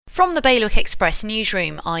From the Bailiwick Express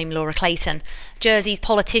newsroom, I'm Laura Clayton. Jersey's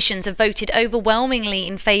politicians have voted overwhelmingly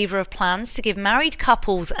in favour of plans to give married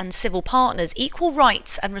couples and civil partners equal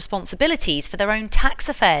rights and responsibilities for their own tax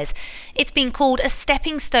affairs. It's been called a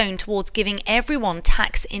stepping stone towards giving everyone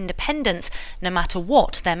tax independence, no matter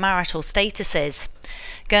what their marital status is.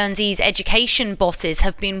 Guernsey's education bosses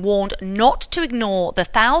have been warned not to ignore the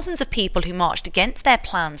thousands of people who marched against their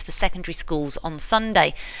plans for secondary schools on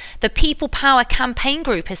Sunday. The People Power campaign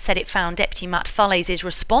group has said it found Deputy Matt Fallai's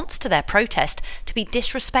response to their protest to be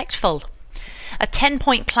disrespectful. A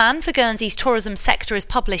 10-point plan for Guernsey's tourism sector is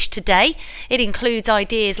published today. It includes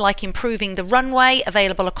ideas like improving the runway,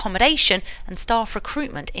 available accommodation and staff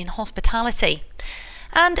recruitment in hospitality.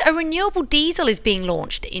 And a renewable diesel is being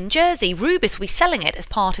launched in Jersey. Rubis will be selling it as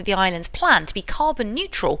part of the island's plan to be carbon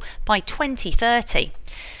neutral by 2030.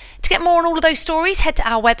 To get more on all of those stories, head to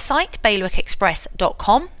our website,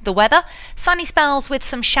 bailiwickexpress.com. The weather, sunny spells with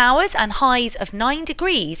some showers and highs of 9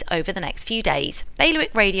 degrees over the next few days.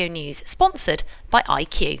 Bailiwick Radio News, sponsored by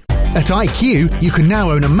IQ. At IQ, you can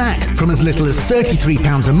now own a Mac from as little as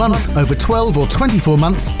 £33 a month over 12 or 24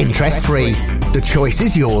 months interest-free. The choice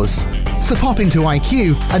is yours. So pop into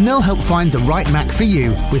IQ and they'll help find the right Mac for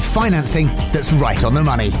you with financing that's right on the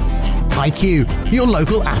money. IQ, your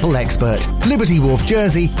local Apple expert. Liberty Wharf,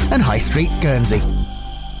 Jersey and High Street, Guernsey.